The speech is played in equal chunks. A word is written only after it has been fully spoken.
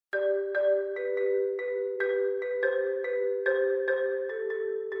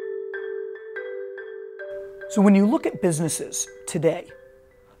So when you look at businesses today,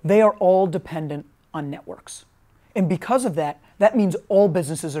 they are all dependent on networks. And because of that, that means all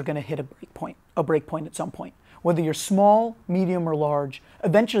businesses are going to hit a breakpoint at some point. Whether you're small, medium, or large,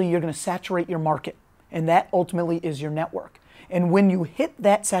 eventually you're going to saturate your market. And that ultimately is your network. And when you hit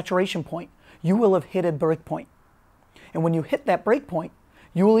that saturation point, you will have hit a breakpoint. And when you hit that breakpoint,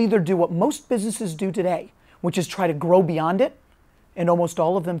 you will either do what most businesses do today, which is try to grow beyond it, and almost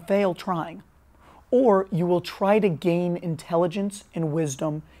all of them fail trying. Or you will try to gain intelligence and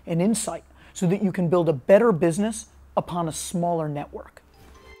wisdom and insight so that you can build a better business upon a smaller network.